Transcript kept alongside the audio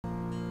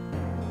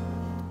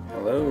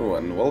Hello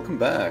and welcome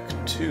back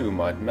to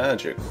my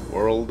magic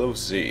world of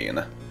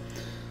XEEN.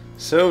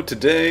 So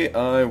today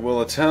I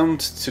will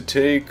attempt to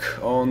take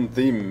on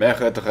the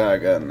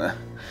Megadragon.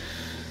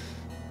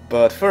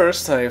 But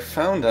first I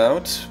found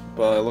out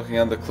by looking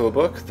at the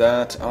cluebook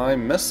that I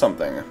missed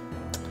something.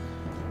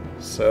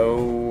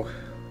 So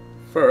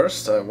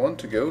first I want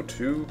to go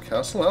to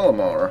Castle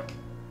Alamar.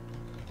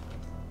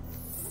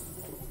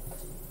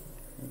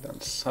 Then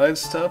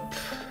sidestep.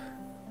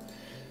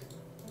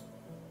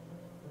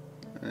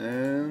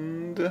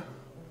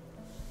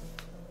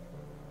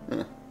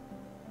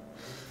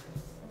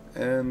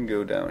 And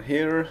go down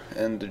here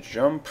and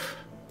jump.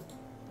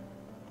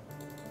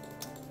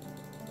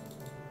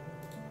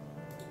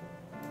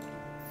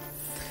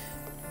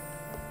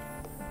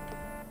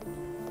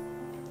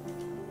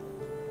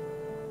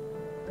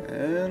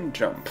 And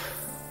jump.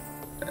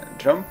 And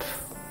jump.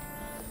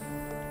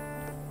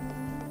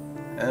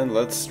 And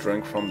let's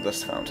drink from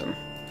this fountain.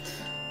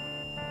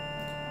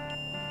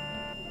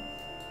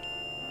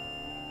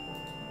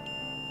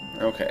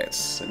 Okay,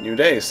 it's a new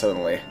day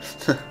suddenly.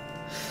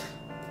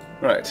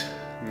 Right,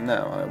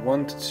 now I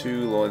want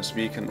to Lloyd's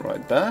Beacon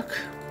right back.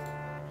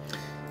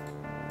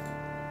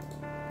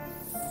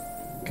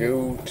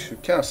 Go to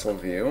Castle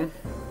View.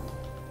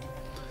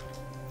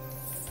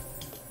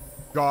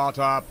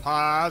 Gotta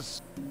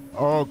pass?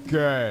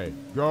 Okay,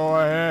 go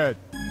ahead.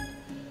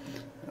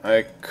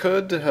 I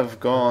could have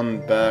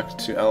gone back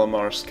to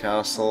Alamar's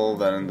castle,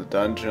 then in the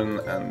dungeon,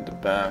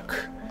 and back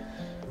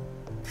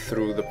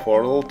through the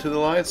portal to the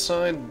light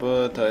side,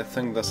 but I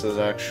think this is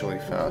actually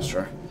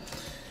faster.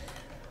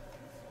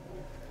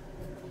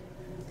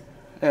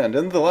 And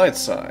in the light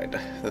side,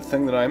 the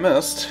thing that I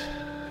missed...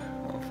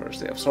 Well,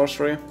 first they have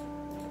sorcery.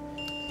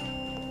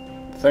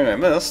 The thing I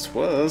missed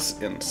was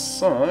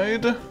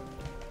inside...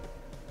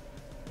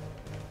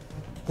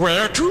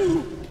 Where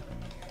to?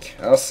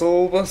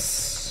 Castle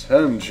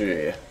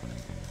Basenji.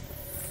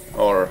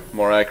 Or,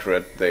 more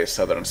accurate, the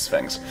Southern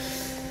Sphinx.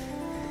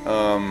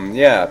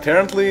 Yeah,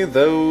 apparently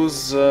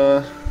those,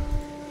 Oh,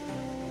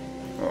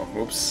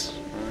 whoops.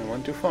 I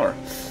went too far.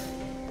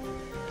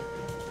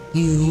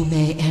 You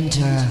may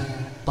enter,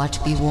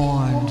 but be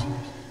warned,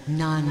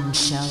 none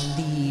shall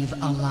leave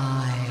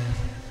alive.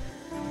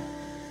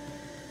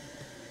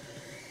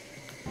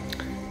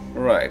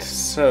 Right,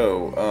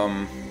 so,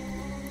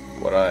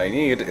 what I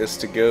need is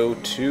to go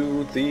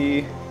to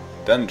the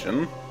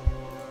dungeon,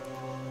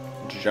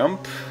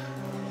 jump.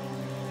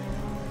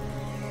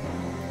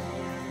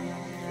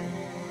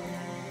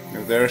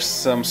 There's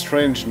some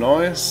strange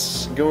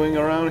noise going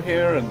around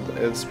here, and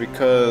it's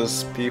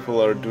because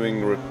people are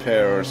doing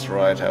repairs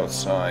right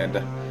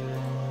outside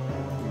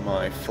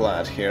my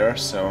flat here,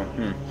 so,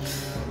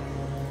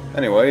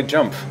 Anyway,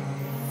 jump.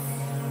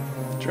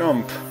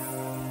 Jump.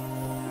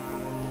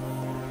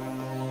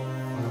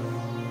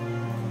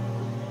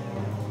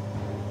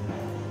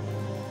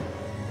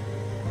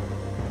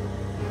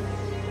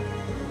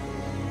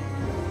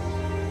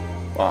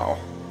 Wow.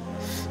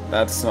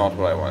 That's not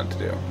what I wanted to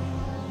do.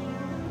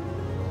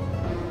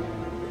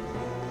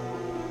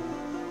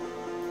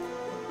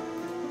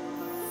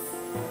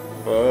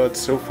 But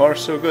so far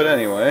so good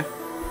anyway.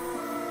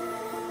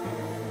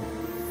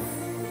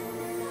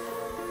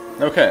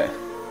 Okay.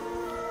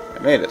 I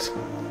made it.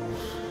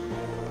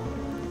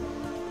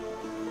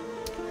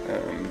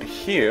 And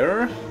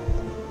here...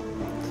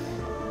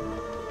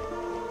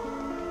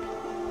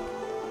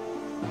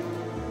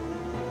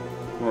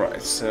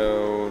 Right,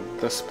 so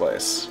this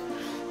place.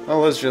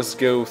 Well, let's just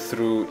go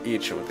through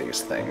each of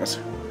these things.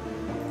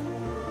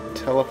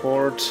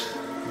 Teleport.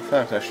 In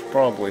fact, I should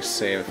probably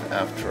save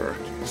after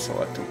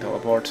selecting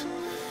teleport.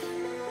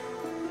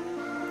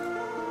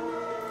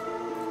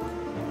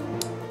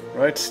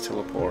 Right,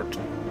 teleport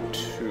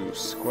 2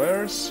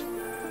 squares.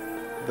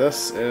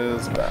 This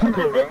is bad.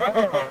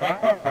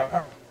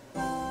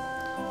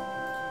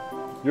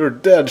 You're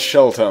dead,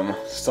 Shelton.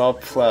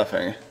 Stop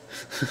laughing.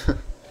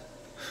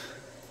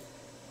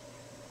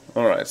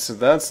 Alright, so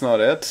that's not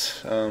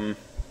it.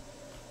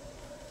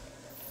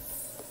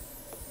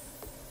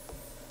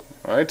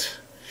 Right.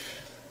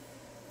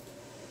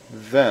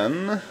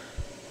 Then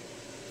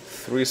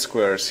 3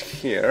 squares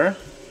here.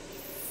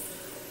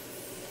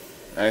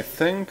 I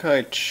think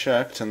I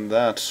checked and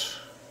that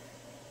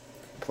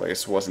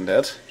place wasn't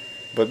it.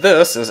 But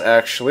this is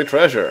actually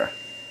treasure.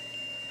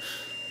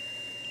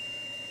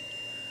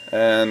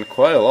 And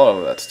quite a lot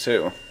of that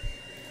too.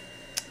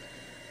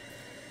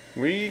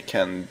 We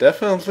can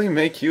definitely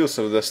make use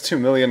of this 2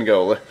 million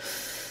gold.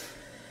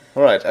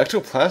 Alright,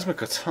 ectoplasmic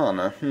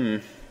katana.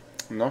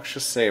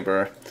 Noxious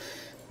saber.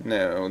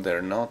 No,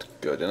 they're not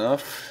good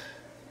enough.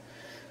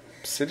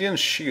 Obsidian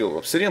shield.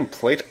 Obsidian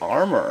plate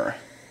armor.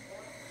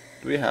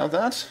 Do we have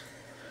that?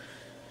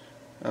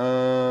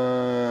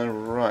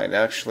 Right,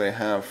 actually I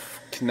have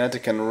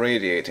kinetic and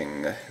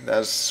radiating.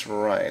 That's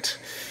right.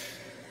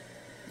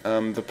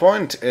 The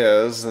point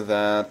is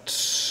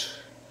that...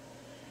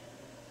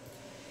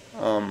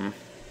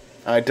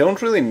 I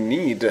don't really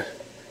need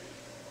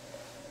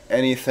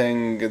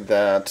anything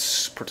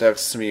that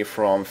protects me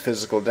from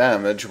physical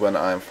damage when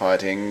I'm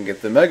fighting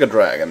the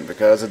Megadragon,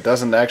 because it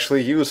doesn't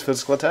actually use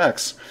physical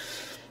attacks.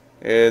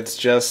 It's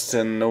just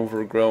an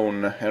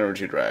overgrown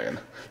energy dragon.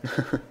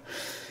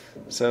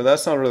 So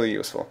that's not really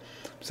useful.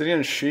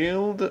 Obsidian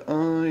shield,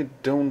 I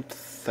don't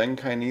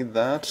think I need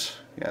that.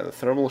 Yeah, the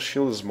thermal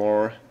shield is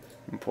more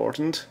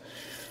important.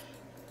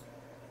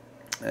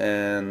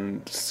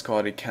 And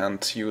Scotty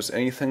can't use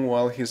anything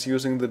while he's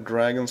using the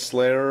Dragon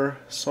Slayer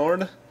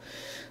sword.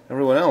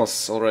 Everyone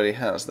else already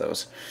has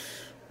those.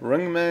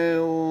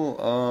 Ringmail,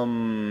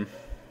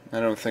 I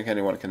don't think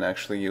anyone can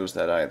actually use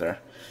that either.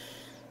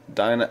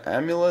 Dyna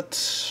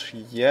Amulet,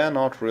 yeah,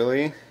 not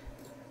really.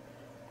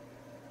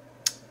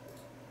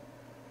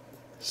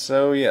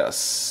 So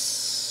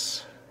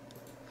yes.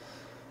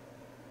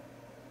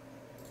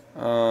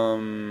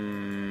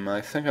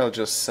 I think I'll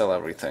just sell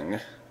everything.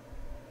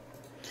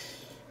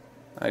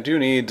 I do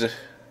need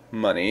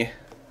money.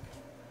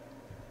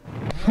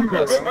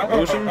 That's an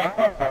illusion.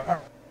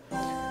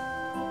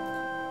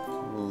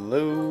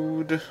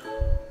 Load.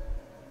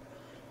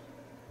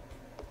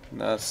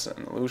 That's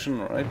an illusion,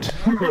 right?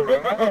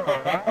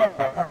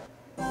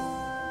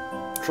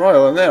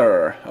 Trial and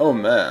error. Oh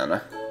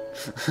man.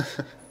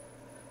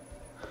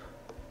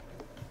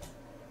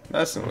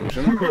 That's an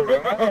illusion.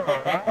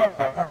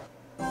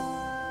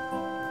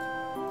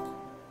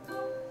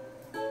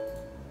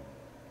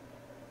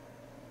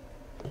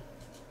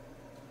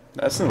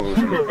 That's an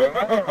illusion.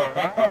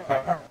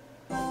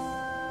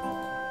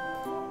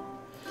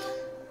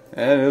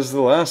 And is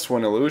the last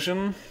one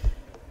illusion?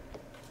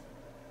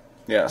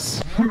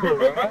 Yes.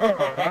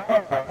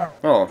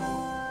 Oh.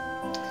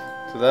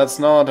 So that's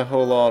not a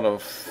whole lot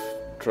of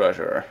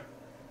treasure.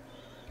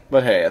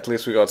 But hey, at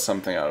least we got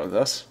something out of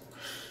this.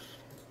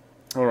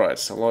 Alright,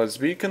 so Lloyd's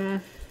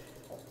Beacon.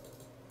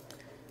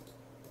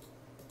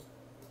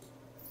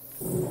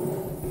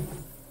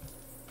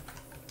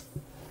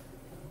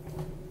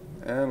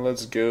 And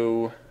let's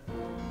go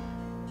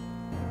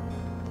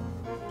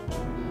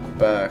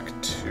back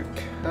to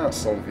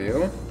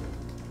Castleview.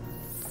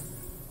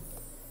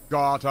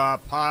 Gotta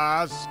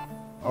pass?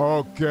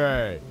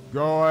 Okay,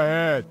 go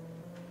ahead.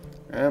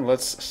 And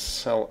let's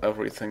sell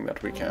everything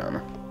that we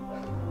can.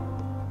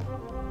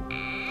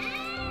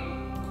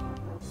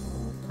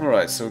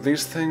 Alright, so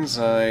these things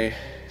I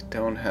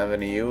don't have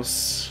any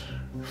use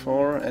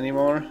for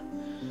anymore.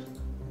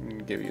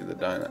 Give you the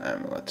Dyna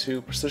Amulet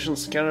too. Precision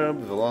Scarab,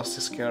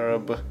 Velocity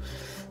Scarab,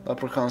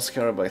 Leprechaun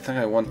Scarab. I think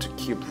I want to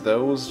keep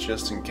those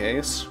just in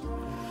case.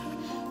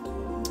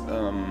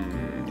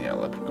 Yeah,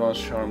 Leprechaun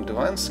Charm,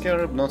 Divine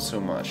Scarab, not so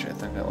much. I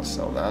think I'll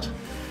sell that.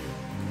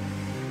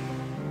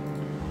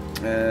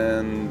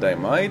 And I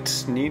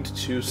might need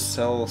to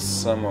sell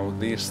some of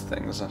these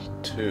things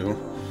too.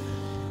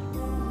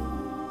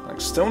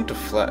 Like Stone to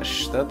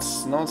Flesh,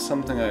 that's not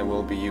something I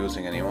will be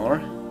using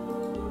anymore.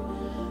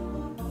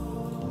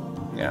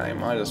 Yeah, I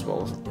might as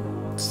well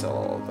sell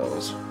all of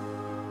those.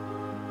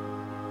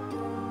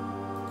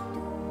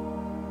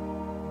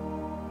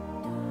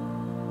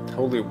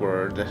 Holy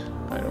Word,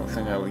 I don't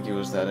think I will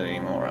use that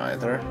anymore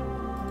either.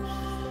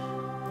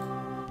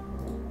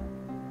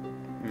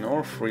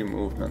 Nor free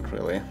movement,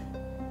 really.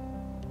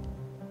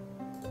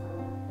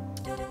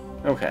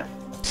 Okay.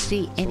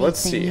 So let's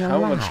see, how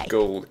much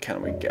gold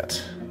can we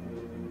get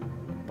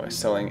by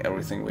selling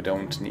everything we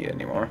don't need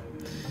anymore.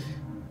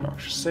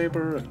 Noxious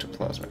Saber,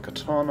 Ectoplasmic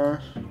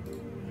Katana,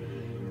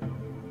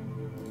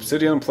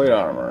 Obsidian Plate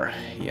Armor,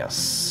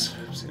 yes.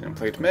 Obsidian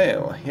Plate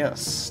Mail,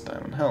 yes.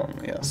 Diamond Helm,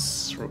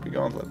 yes. Ruby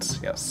Gauntlets,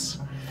 yes.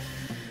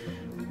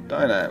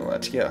 Dyna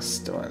Amulet, yes.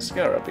 Divine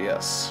Scarab,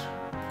 yes.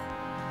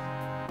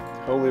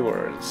 Holy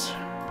Words,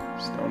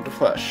 Stone to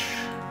Flesh.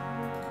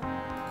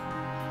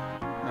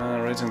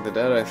 Raising the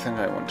Dead I think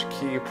I want to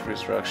keep.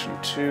 Resurrection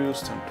 2,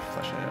 Stone to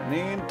Flesh I don't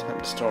need. Time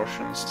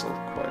Distortion still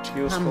quite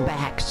useful. Come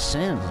back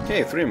soon.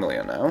 Okay, 3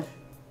 million now.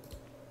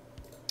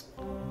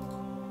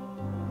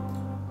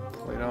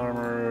 Plate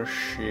Armor,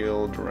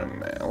 Shield, Ring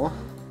Mail.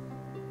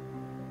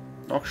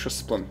 Noxious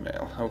Splint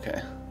Mail,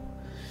 okay.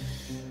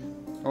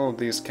 All of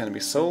these can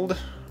be sold.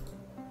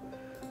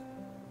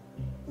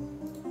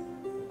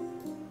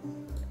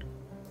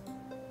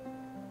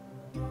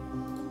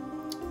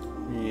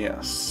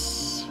 Yes.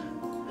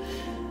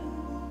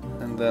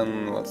 And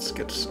then let's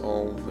get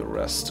all the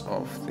rest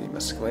of the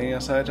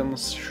miscellaneous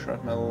items.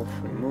 Shrapnel,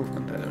 free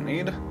movement, I don't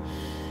need.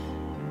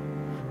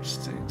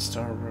 First aid,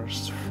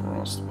 Starburst,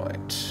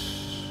 Frostbite,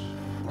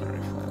 Flurry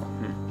Flail.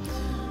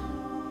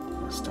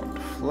 Stone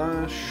to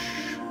Flash.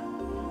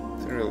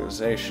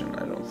 Etherealization,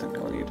 I don't think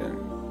I'll need it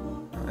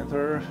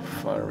either.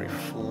 Fiery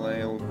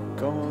Flail,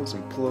 Gauze,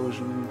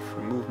 Implosion,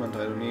 free movement,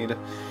 I don't need.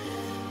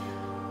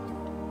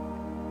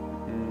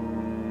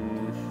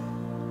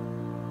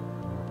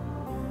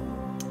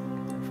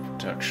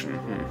 Protection,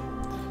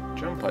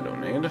 Jump I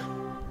don't need.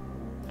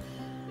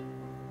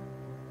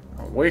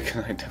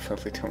 Awaken I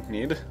definitely don't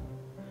need.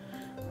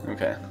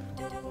 Okay.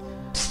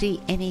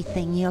 See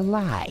anything you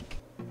like.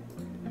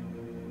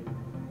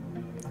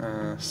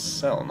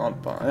 Sell,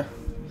 not buy.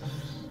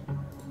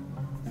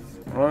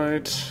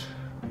 Right.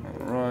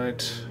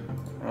 Right.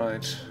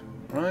 Right.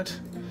 Right.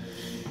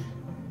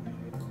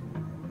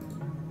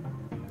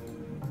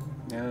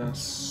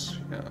 Yes.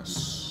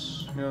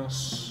 Yes.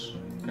 Yes.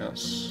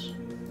 Yes.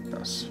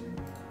 Yes.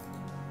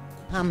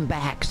 Come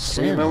back 3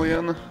 soon.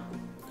 million.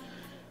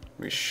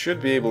 We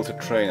should be able to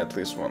train at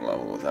least one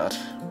level with that.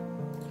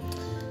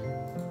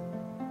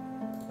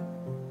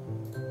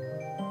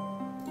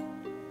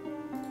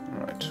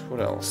 Right, what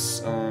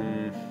else?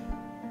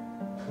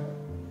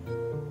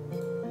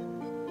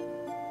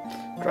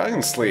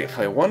 Dragon Sleep.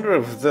 I wonder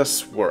if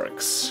this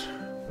works.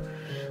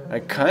 I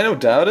kind of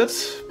doubt it,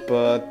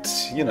 but,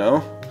 you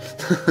know.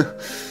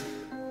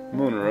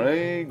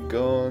 Moonray,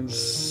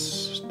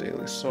 Gods,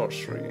 Daily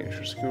Sorcery,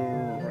 Ancient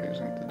School,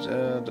 Raising the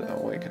Dead,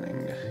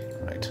 Awakening.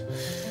 Right.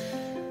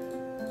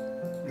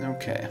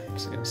 Okay.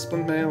 Obsidian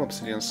Splint Mail,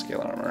 Obsidian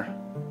Scale Armor.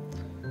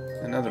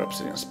 Another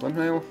Obsidian Splint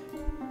Mail.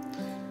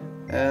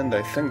 And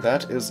I think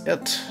that is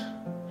it.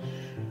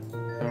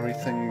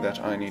 Everything that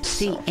I need to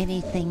See sell.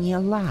 anything you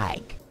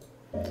like.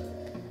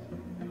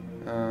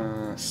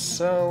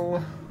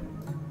 Sell.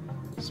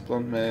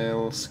 Splint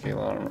Mail, Scale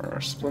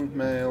Armor, Splint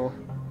Mail.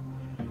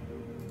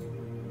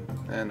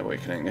 And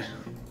Awakening.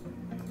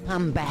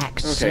 Come back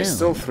soon. Okay,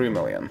 still 3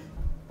 million.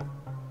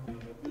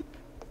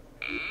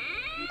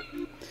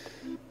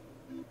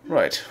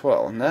 Right,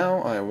 well,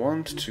 now I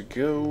want to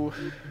go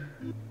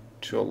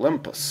to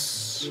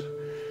Olympus,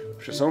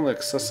 which is only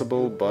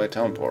accessible by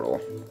Town Portal.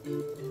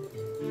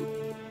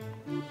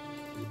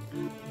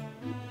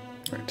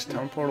 Right,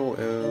 Town Portal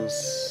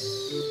is...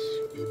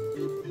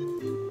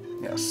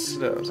 Yes,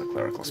 it is a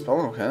clerical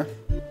spell, okay.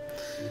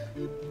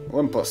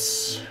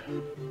 Olympus.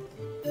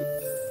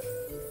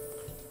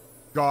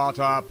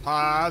 Gotta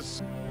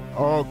pass.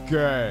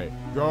 Okay,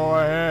 go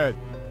ahead.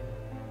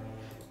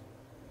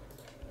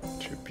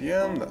 2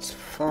 PM, that's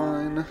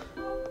fine.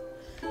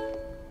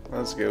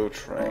 Let's go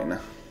train.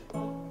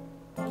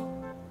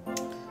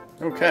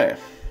 Okay.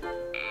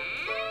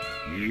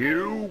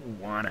 You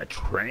wanna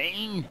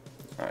train?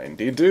 I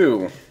indeed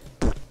do.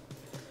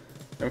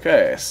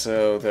 Okay,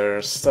 so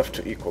there's stuff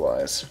to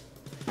equalize.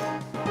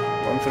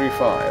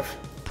 135.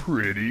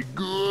 Pretty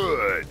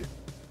good.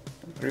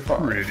 135.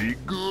 Pretty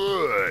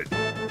good.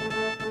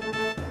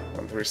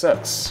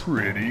 136.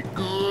 Pretty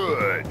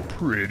good.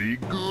 Pretty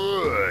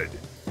good.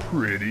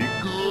 Pretty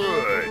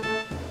good.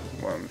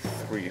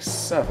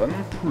 137.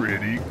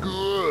 Pretty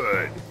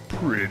good.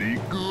 Pretty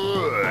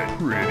good.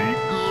 Pretty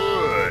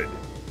good.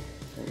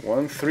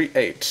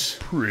 138.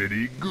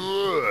 Pretty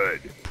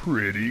good.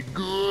 Pretty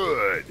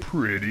good.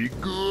 Pretty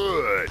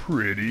good.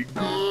 Pretty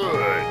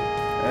good.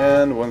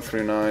 And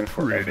 139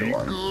 for Pretty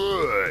everyone.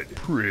 good.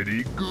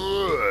 Pretty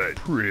good.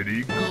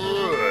 Pretty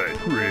good.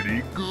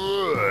 Pretty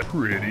good.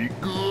 Pretty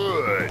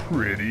good.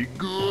 Pretty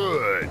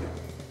good.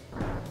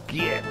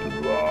 Get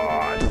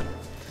lost.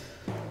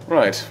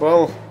 Right,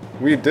 well,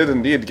 we did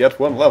indeed get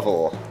one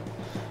level.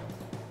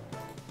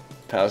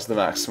 Past the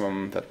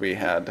maximum that we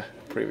had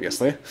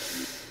previously.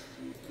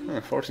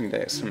 14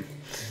 days.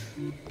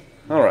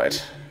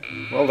 Alright.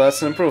 Well,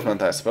 that's an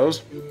improvement, I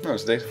suppose. No,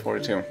 it's day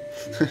 42.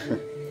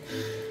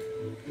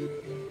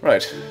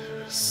 Right.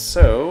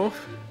 So...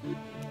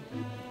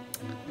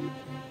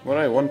 what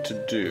I want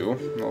to do...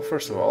 Well,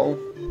 first of all...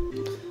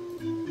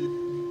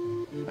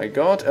 I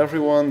got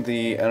everyone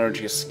the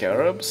energy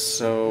scarabs,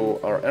 so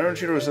our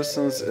energy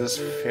resistance is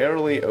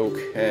fairly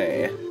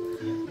okay.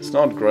 It's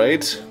not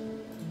great,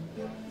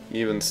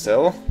 even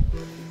still,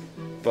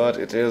 but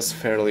it is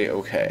fairly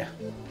okay.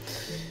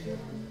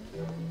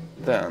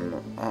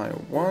 Then, I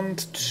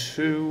want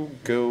to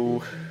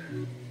go...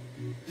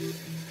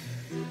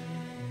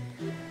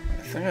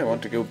 I think I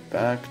want to go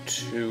back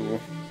to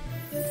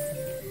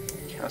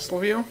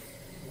Castleview.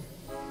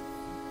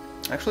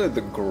 Actually,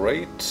 the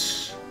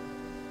Great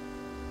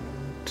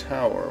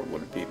Tower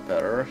would be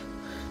better.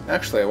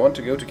 Actually, I want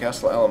to go to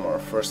Castle Alamar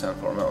first and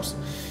foremost.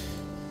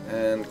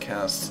 And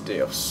cast Day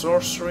of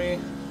Sorcery.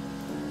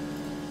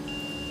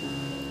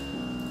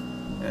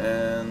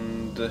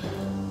 And...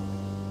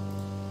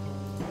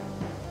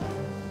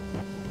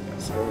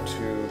 let's go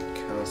to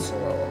Castle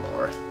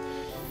Alamar.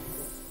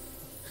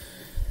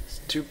 It's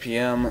 2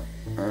 PM.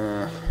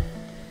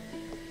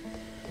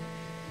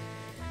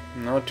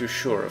 Not too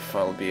sure if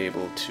I'll be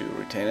able to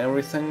retain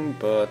everything,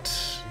 but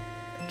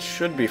it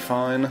should be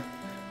fine,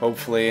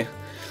 hopefully.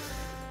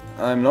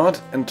 I'm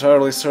not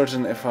entirely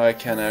certain if I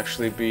can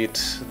actually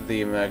beat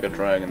the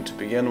Megadragon to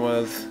begin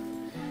with.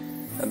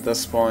 At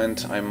this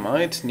point, I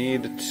might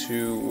need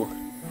to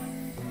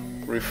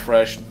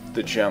refresh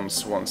the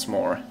gems once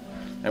more.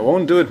 I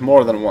won't do it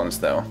more than once,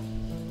 though.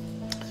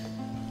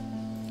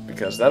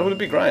 Because that would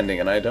be grinding,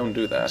 and I don't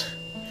do that.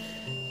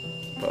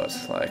 But,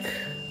 like,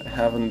 I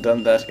haven't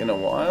done that in a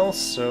while,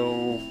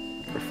 so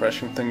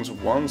refreshing things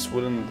once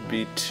wouldn't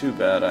be too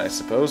bad, I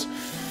suppose.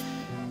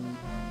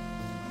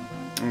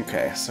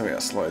 Okay, so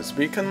yes, Lloyd's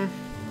Beacon.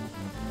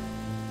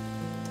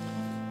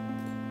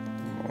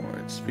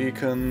 Lloyd's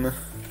Beacon.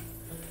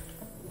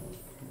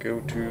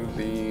 Go to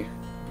the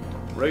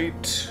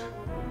Great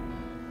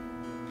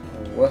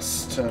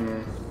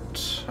Western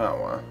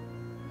Tower.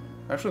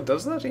 Actually,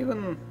 does that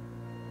even...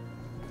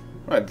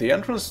 Right, the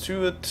entrance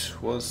to it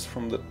was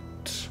from the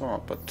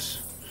top,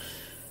 but...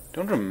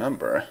 don't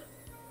remember.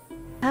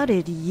 How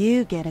did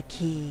you get a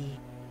key?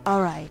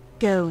 Alright,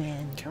 go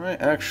in. Can I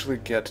actually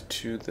get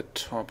to the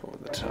top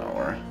of the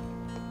tower?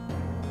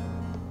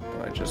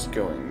 By just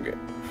going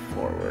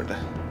forward? I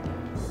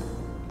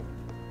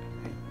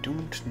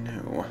don't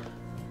know.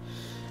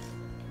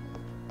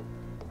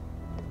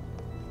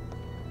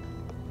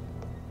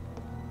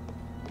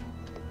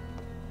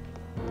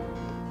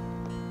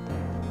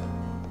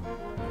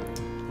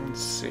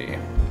 Let's see.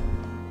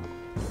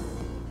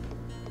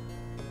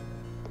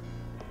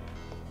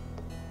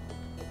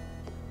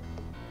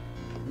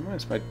 Why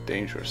is my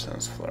danger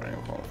sense flaring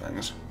of all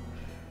things?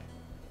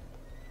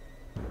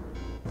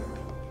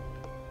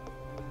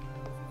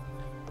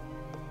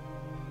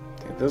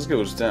 Okay, this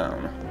goes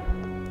down.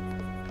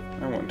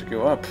 I want to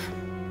go up.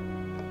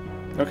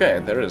 Okay,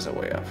 there is a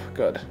way up.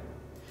 Good.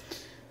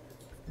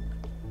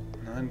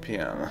 9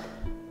 PM.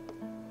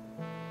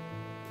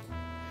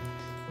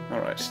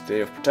 Alright,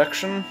 Day of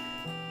Protection.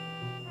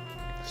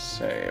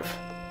 Save.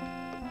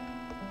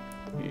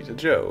 Eat a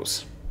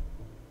Joe's.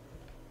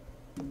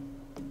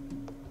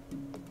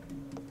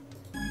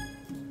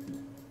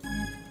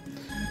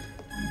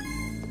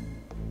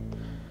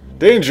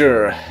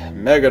 Danger!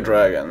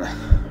 Megadragon.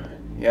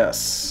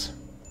 Yes.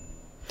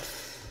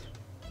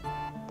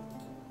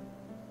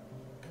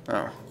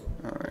 Oh,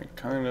 I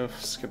kind of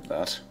skipped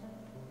that.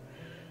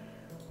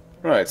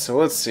 Right, so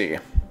let's see.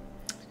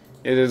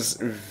 It is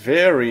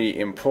very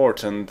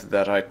important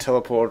that I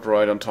teleport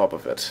right on top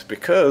of it,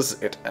 because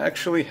it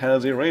actually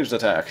has a ranged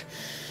attack.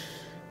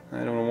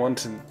 I don't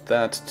want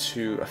that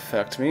to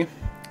affect me.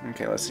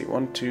 Okay, let's see.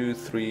 1, 2,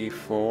 3,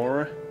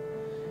 4,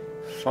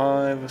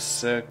 5,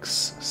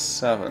 6,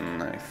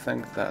 7. I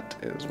think that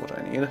is what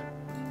I need.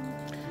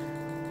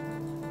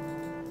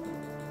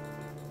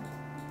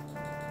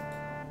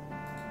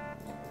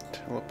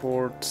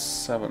 Teleport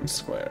 7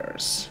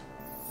 squares.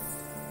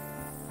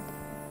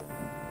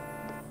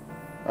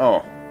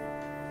 Oh,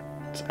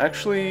 it's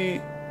actually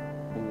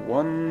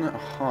 1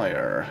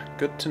 higher.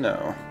 Good to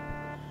know.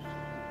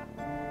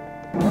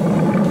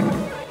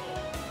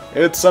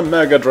 It's a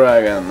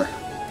Megadragon!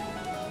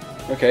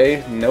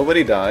 Okay,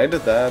 nobody died.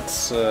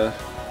 That's a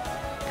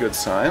good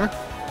sign.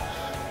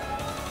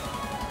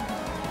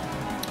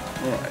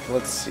 Alright,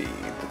 let's see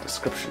the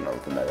description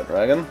of the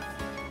Megadragon.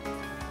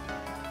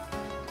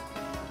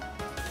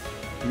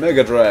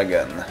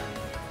 Megadragon.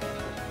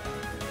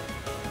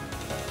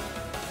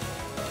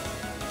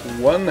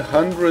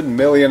 100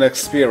 million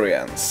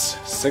experience,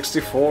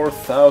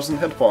 64,000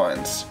 hit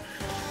points,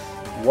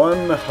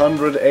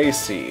 100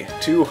 AC,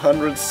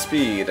 200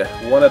 speed,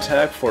 1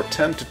 attack for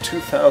 10 to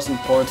 2,000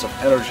 points of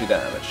energy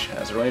damage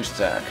as a ranged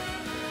attack.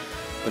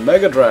 The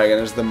Megadragon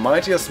is the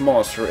mightiest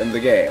monster in the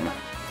game.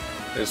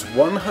 It is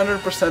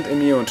 100%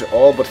 immune to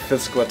all but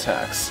physical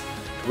attacks,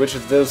 to which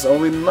it is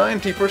only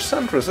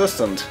 90%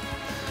 resistant.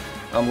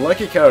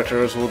 Unlucky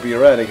characters will be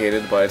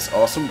eradicated by its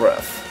awesome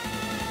breath.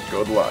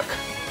 Good luck.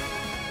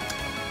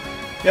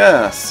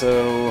 Yeah,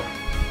 so...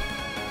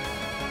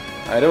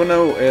 I don't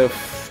know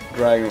if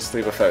Dragon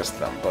Sleep affects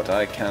them, but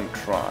I can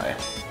try.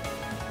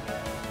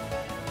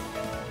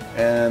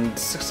 And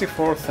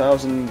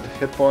 64,000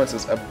 hit points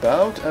is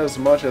about as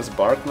much as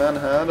Barkman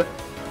had.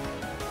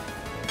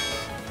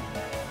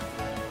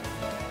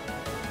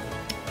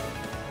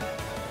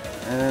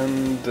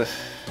 And...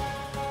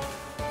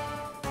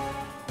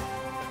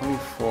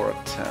 24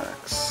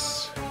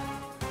 attacks.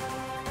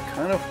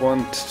 I kind of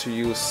want to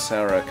use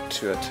Sarek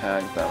to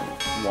attack them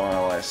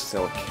while I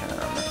still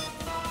can.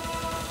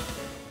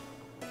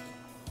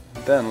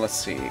 Then, let's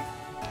see.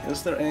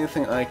 Is there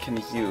anything I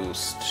can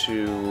use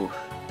to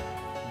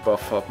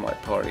buff up my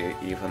party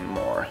even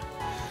more?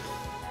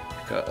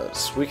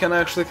 Because we can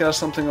actually cast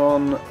something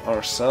on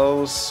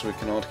ourselves, we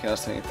cannot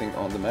cast anything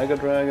on the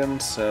Megadragon,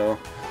 so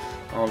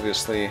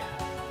obviously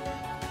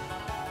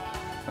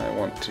I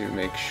want to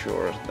make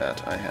sure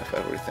that I have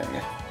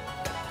everything.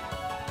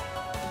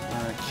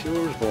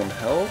 Cures won't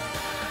help.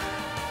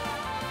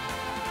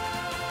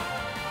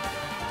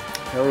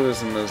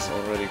 Heroism is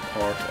already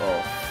part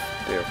of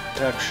their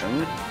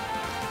protection.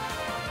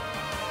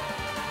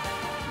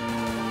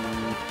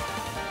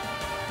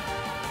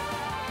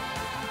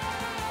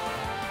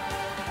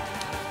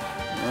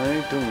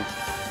 I don't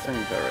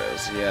think there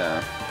is,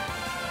 yeah.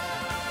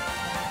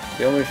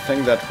 The only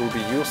thing that will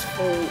be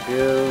useful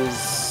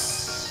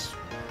is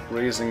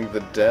raising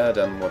the dead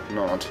and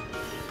whatnot.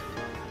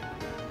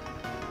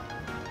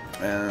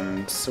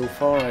 And so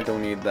far I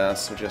don't need that,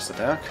 so just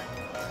attack.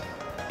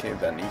 Okay,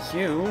 then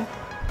you...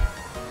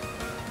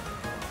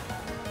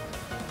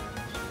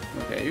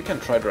 Okay, you can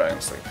try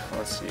Dragon Sleep.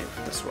 Let's see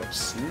if this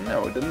works.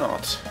 No, it did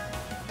not.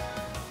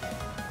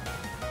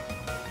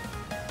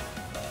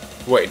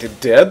 Wait, it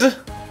did?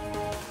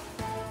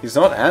 He's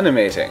not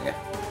animating.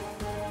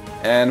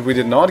 And we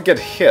did not get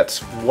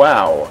hit.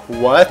 Wow,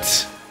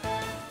 what?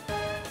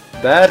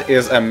 That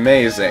is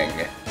amazing.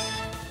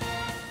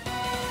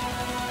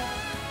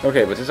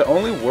 Okay, but it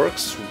only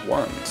works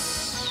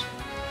once.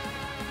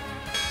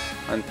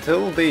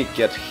 until they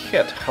get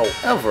hit.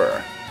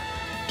 However,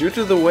 due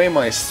to the way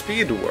my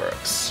speed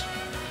works,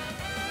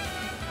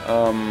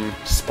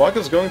 Spock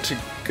is going to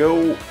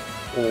go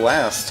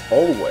last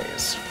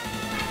always.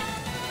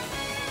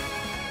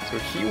 So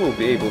he will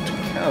be able to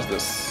cast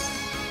this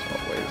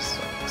always,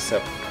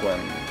 except when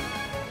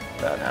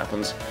that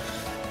happens.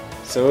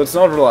 So it's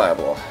not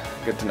reliable.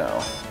 Good to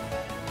know.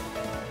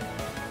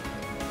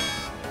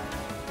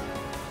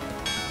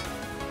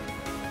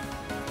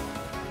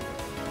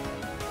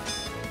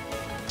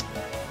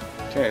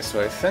 Okay,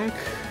 so I think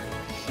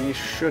he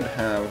should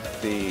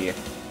have the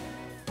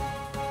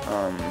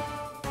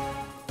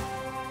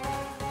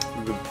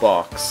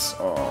box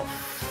of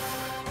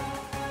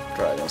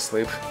Dragon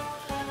Sleep.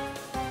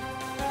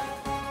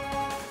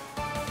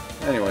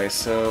 Anyway,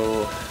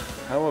 so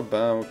how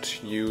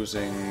about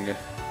using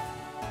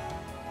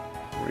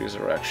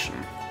Resurrection?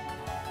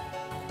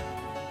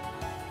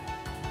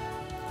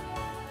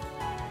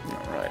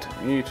 Alright,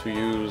 I need to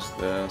use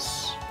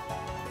this.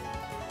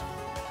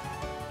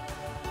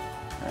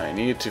 I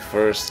need to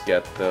first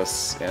get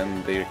this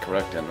in the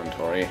correct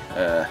inventory.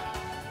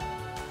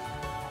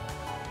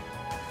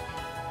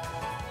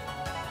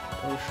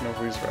 Potion of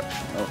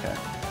Resurrection, okay.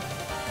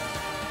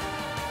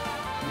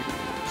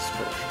 Use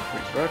Potion of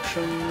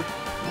Resurrection.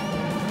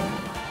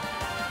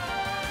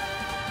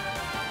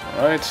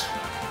 Alright.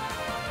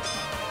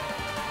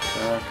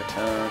 Attack,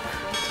 attack,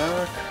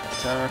 attack,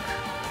 attack.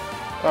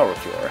 Power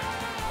Cure.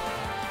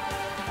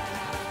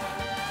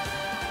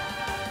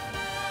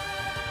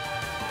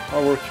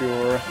 Power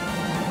Cure.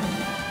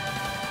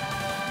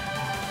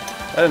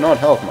 That did not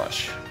help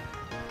much.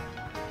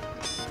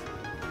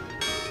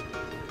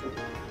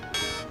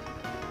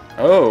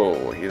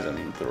 Oh, he's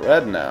in the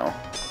red now.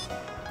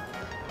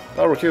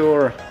 Power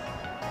Cure.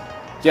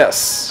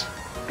 Yes!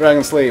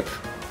 Dragon Sleep.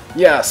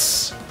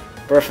 Yes!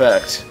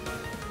 Perfect.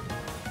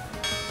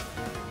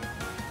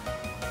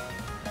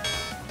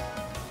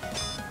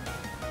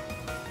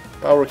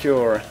 Power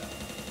Cure.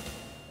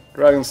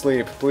 Dragon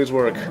Sleep, please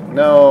work.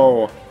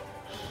 No!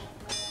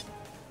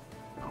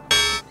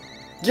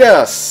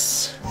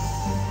 Yes!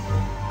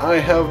 I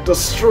have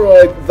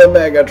destroyed the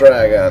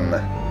Megadragon!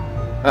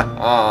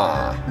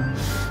 Haha!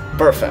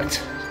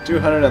 Perfect.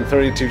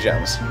 232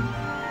 gems.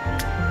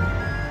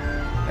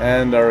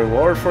 And our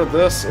reward for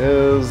this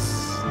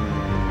is...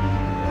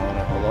 not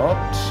a whole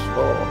lot.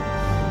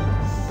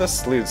 Well,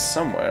 this leads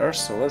somewhere,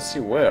 so let's see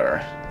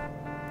where.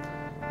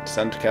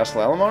 Send to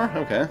Castle Alamar?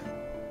 Okay.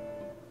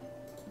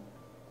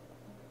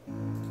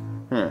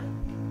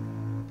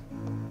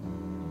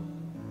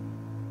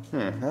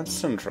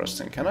 That's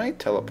interesting. Can I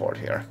teleport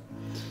here?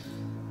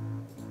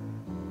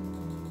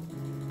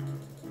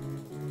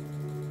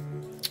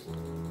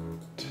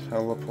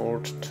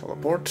 Teleport,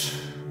 teleport.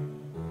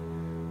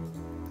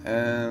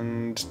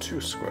 And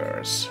 2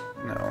 squares.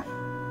 No.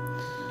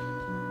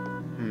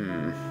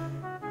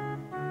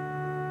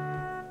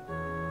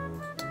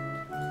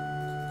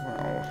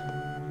 Well,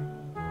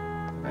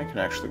 I can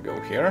actually go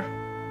here.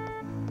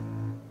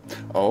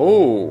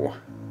 Oh!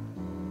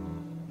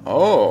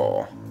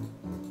 Oh!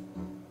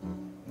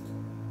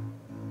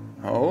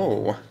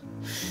 Oh!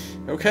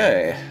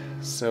 Okay,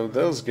 so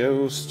this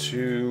goes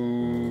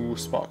to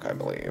Spock, I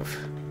believe.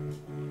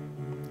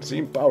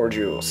 Steam Power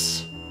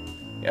Juice.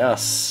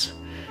 Yes.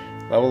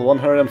 Level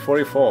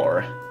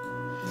 144.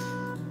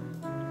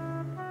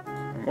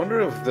 I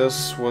wonder if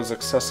this was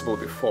accessible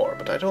before,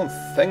 but I don't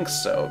think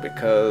so,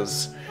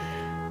 because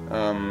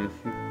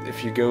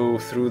if you go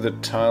through the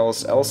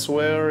tiles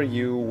elsewhere,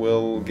 you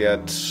will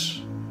get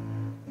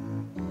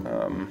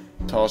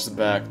tossed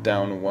back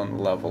down 1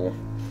 level.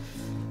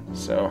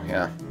 So,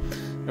 yeah.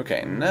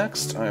 Okay,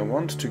 next I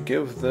want to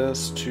give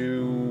this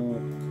to...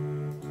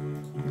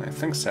 I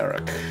think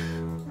Sarek.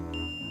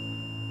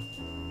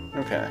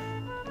 Okay.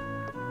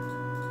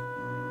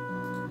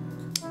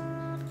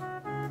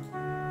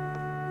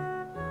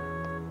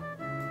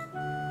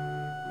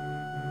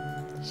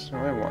 So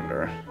I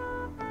wonder...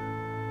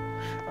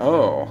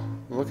 Oh,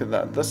 look at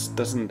that. This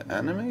doesn't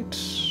animate?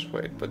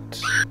 Wait, but...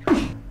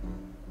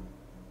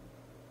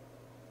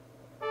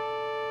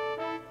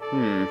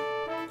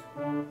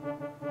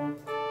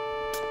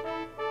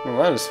 Well,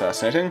 that is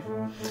fascinating.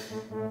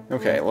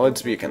 Okay,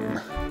 Lloyd's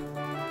Beacon.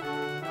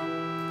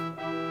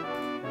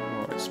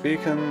 Lloyd's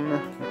Beacon,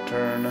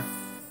 return.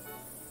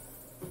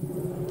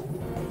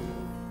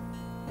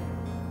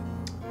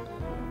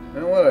 You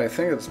know what, I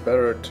think it's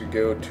better to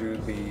go to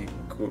the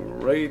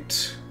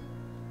Great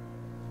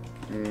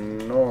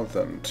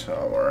Northern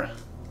Tower.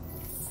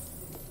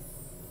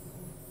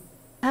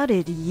 How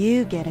did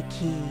you get a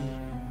key?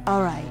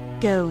 Alright,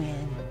 go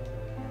in.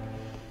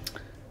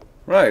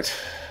 Right.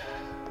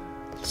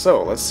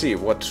 So, let's see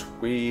what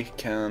we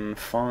can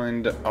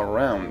find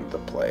around the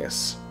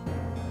place.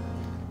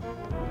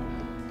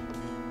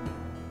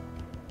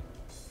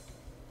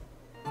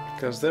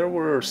 Because there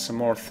were some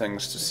more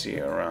things to see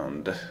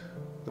around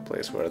the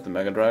place where the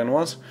Megadragon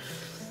was.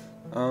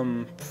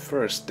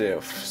 First, Day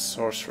of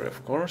Sorcery,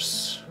 of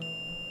course.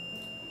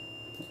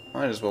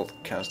 Might as well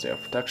cast Day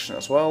of Protection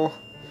as well.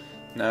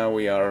 Now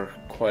we are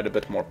quite a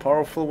bit more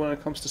powerful when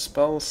it comes to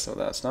spells, so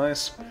that's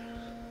nice.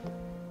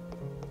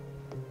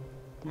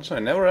 So I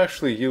never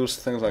actually used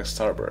things like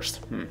Starburst.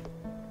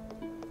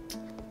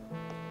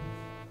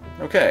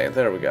 Okay,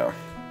 there we go.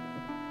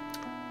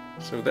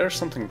 So there's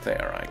something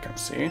there I can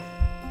see.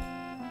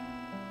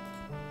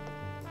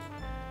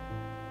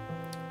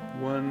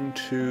 1,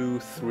 2,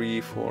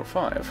 3, 4,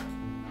 5.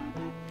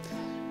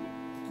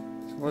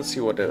 So let's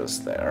see what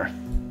is there.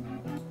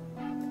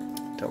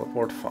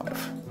 Teleport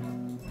 5.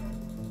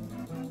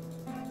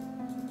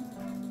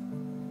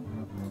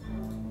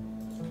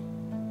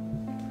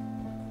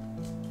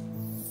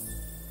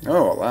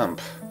 Oh, a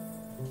lamp.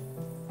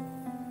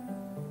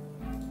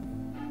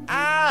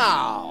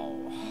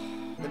 Ow!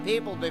 The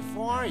people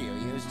before you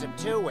used up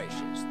 2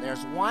 wishes.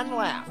 There's 1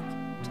 left.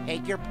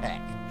 Take your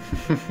pick.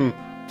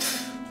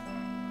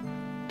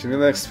 2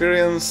 million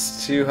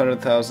experience,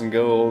 200,000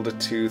 gold,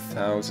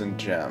 2,000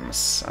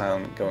 gems.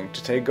 I'm going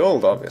to take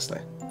gold, obviously.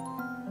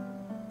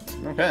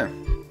 Okay.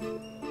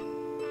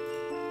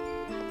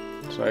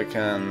 So I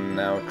can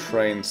now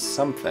train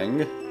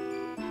something.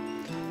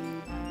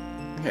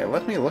 Okay,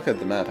 let me look at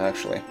the map,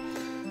 actually.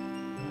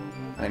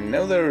 I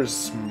know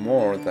there's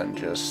more than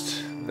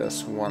just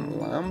this 1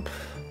 lamp.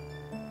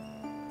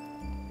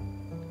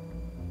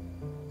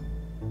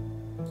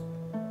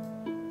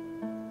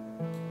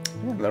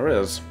 Yeah, there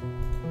is.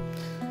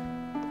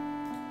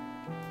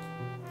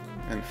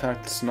 In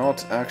fact, it's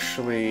not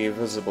actually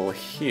visible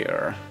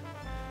here.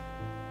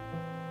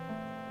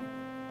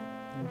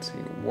 Let's see,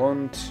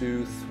 1,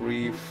 2,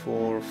 3,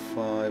 4,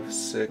 5,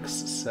 6,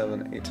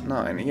 7, 8,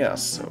 9.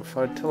 Yes, so if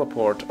I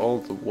teleport all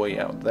the way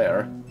out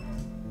there,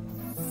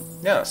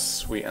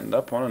 yes, we end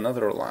up on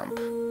another lamp.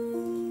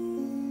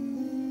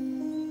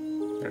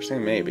 They're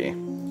saying maybe.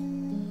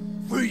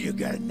 Free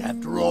again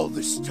after all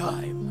this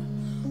time.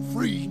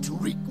 Free to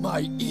wreak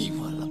my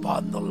evil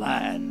upon the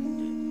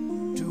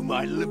land. To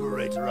my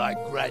liberator I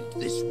grant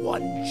this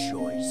one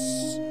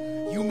choice.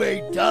 You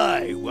may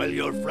die while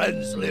your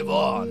friends live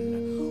on.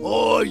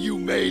 Or you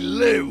may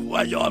live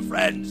while your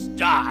friends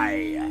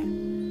die.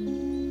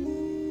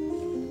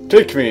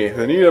 Take me,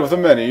 the need of the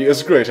many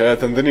is greater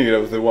than the need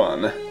of the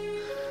one.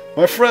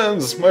 My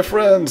friends,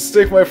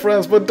 take my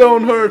friends, but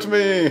don't hurt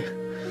me!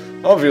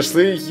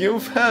 Obviously,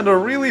 you've had a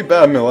really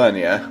bad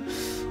millennia.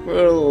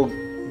 We'll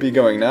be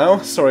going now,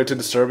 sorry to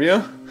disturb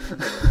you.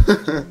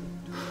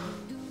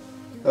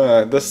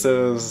 This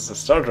is a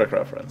Star Trek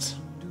reference.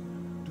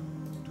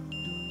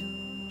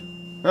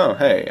 Oh,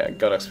 hey, I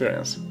got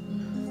experience.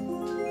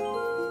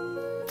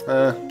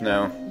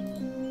 No.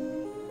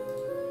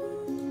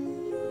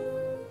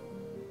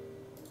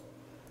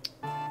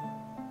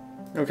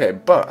 Okay,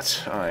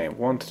 but I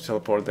want to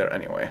teleport there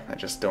anyway. I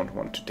just don't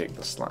want to take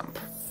this lamp.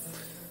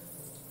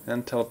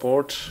 And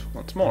teleport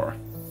once more.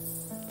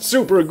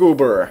 Super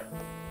Goober!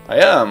 I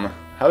am!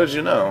 How did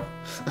you know?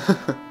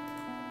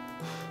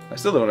 I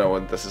still don't know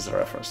what this is a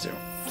reference to.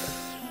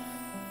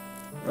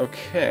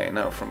 Okay,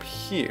 now from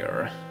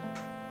here...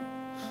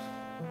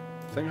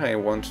 I think I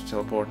want to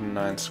teleport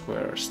 9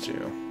 squares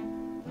too.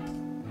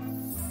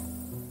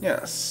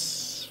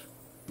 Yes.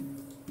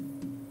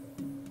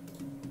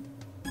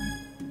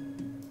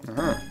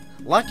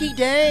 Lucky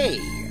day!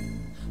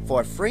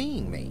 For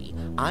freeing me,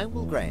 I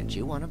will grant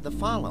you one of the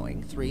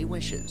following 3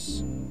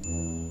 wishes.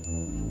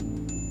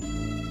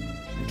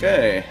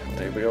 Okay,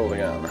 take the gold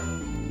again.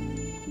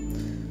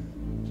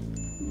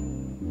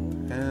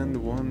 And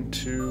 1,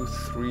 2,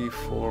 3,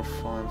 4,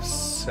 5,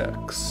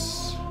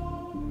 6.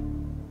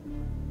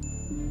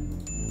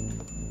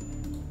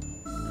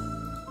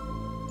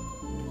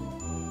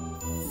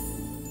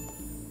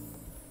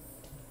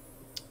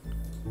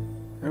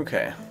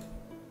 Okay.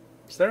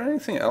 Is there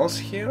anything else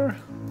here?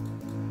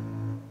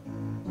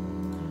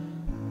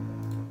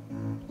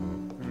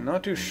 I'm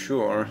not too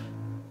sure.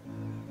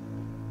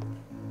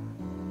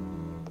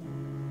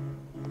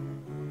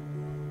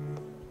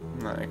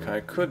 Like, I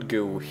could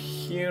go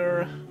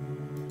here.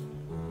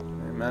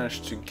 I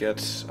managed to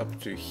get up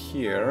to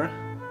here.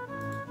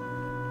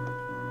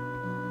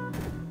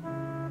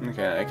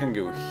 Okay, I can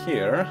go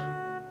here.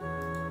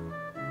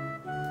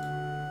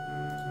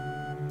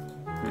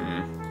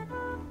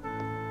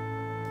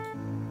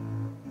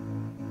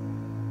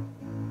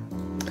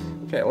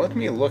 Okay, let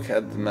me look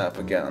at the map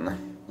again.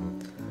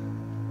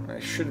 I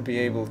should be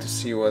able to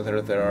see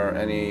whether there are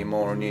any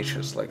more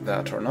niches like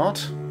that or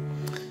not.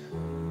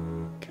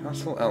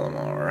 Castle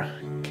Elamar.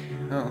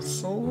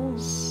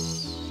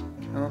 Castles...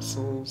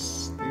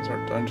 Castles... These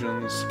are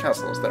dungeons...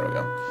 Castles, there we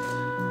go.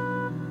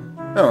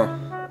 Oh.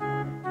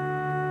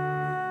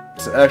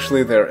 So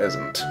actually there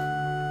isn't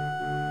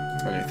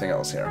anything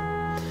else here.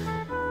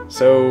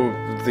 So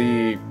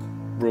the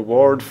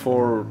reward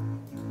for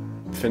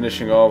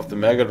finishing off the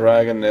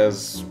Megadragon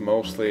is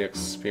mostly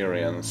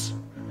experience.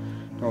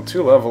 Well,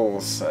 2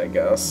 levels, I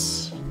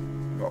guess.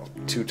 Well,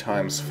 2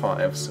 times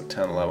 5, so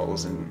 10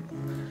 levels in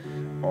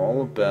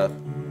all, but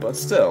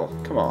still,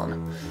 come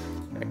on.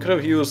 I could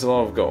have used a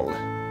lot of gold.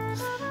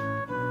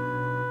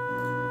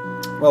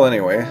 Well,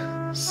 anyway,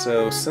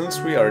 so since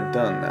we are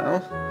done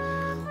now,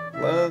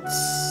 let's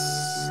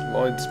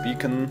Lloyd's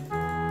beacon.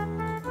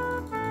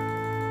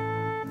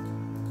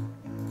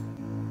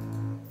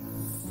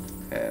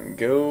 And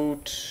go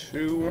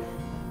to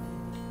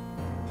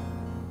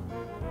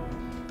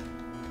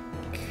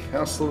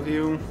Castle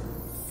View.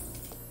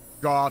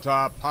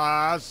 Gotta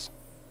pass?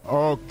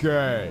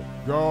 Okay,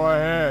 go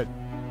ahead.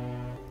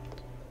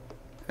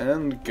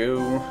 And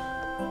go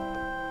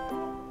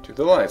to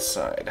the light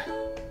side.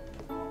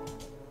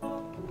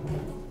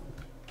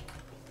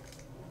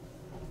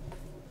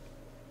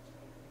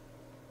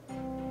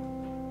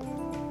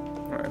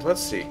 Alright,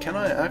 let's see. Can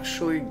I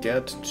actually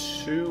get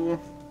to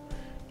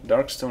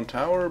Darkstone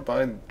Tower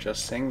by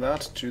just saying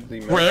that to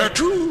the map? Where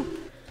to?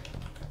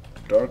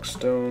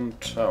 Darkstone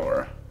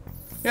Tower.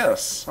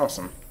 Yes,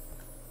 awesome.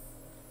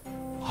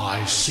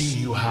 I see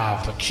you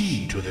have the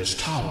key to this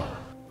tower.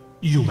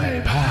 You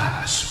may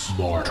pass,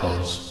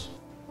 mortals.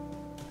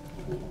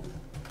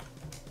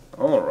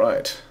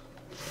 Alright.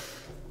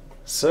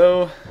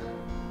 So,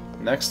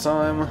 next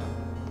time,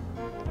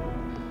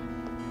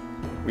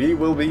 we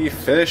will be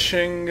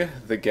finishing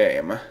the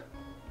game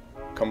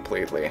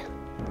completely.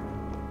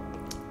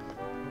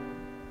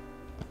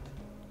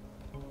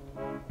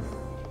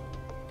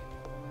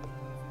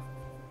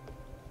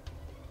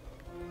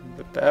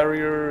 The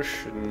barrier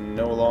should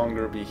no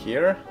longer be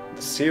here.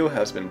 The seal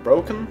has been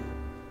broken.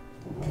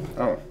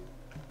 Oh,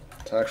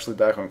 it's actually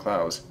back on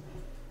Clouds.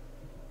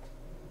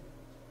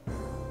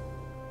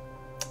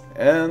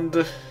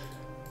 And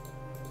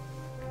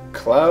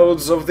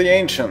Clouds of the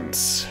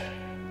Ancients.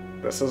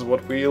 This is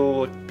what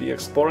we'll be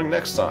exploring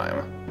next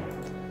time.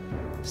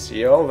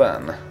 See y'all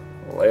then.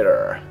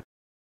 Later.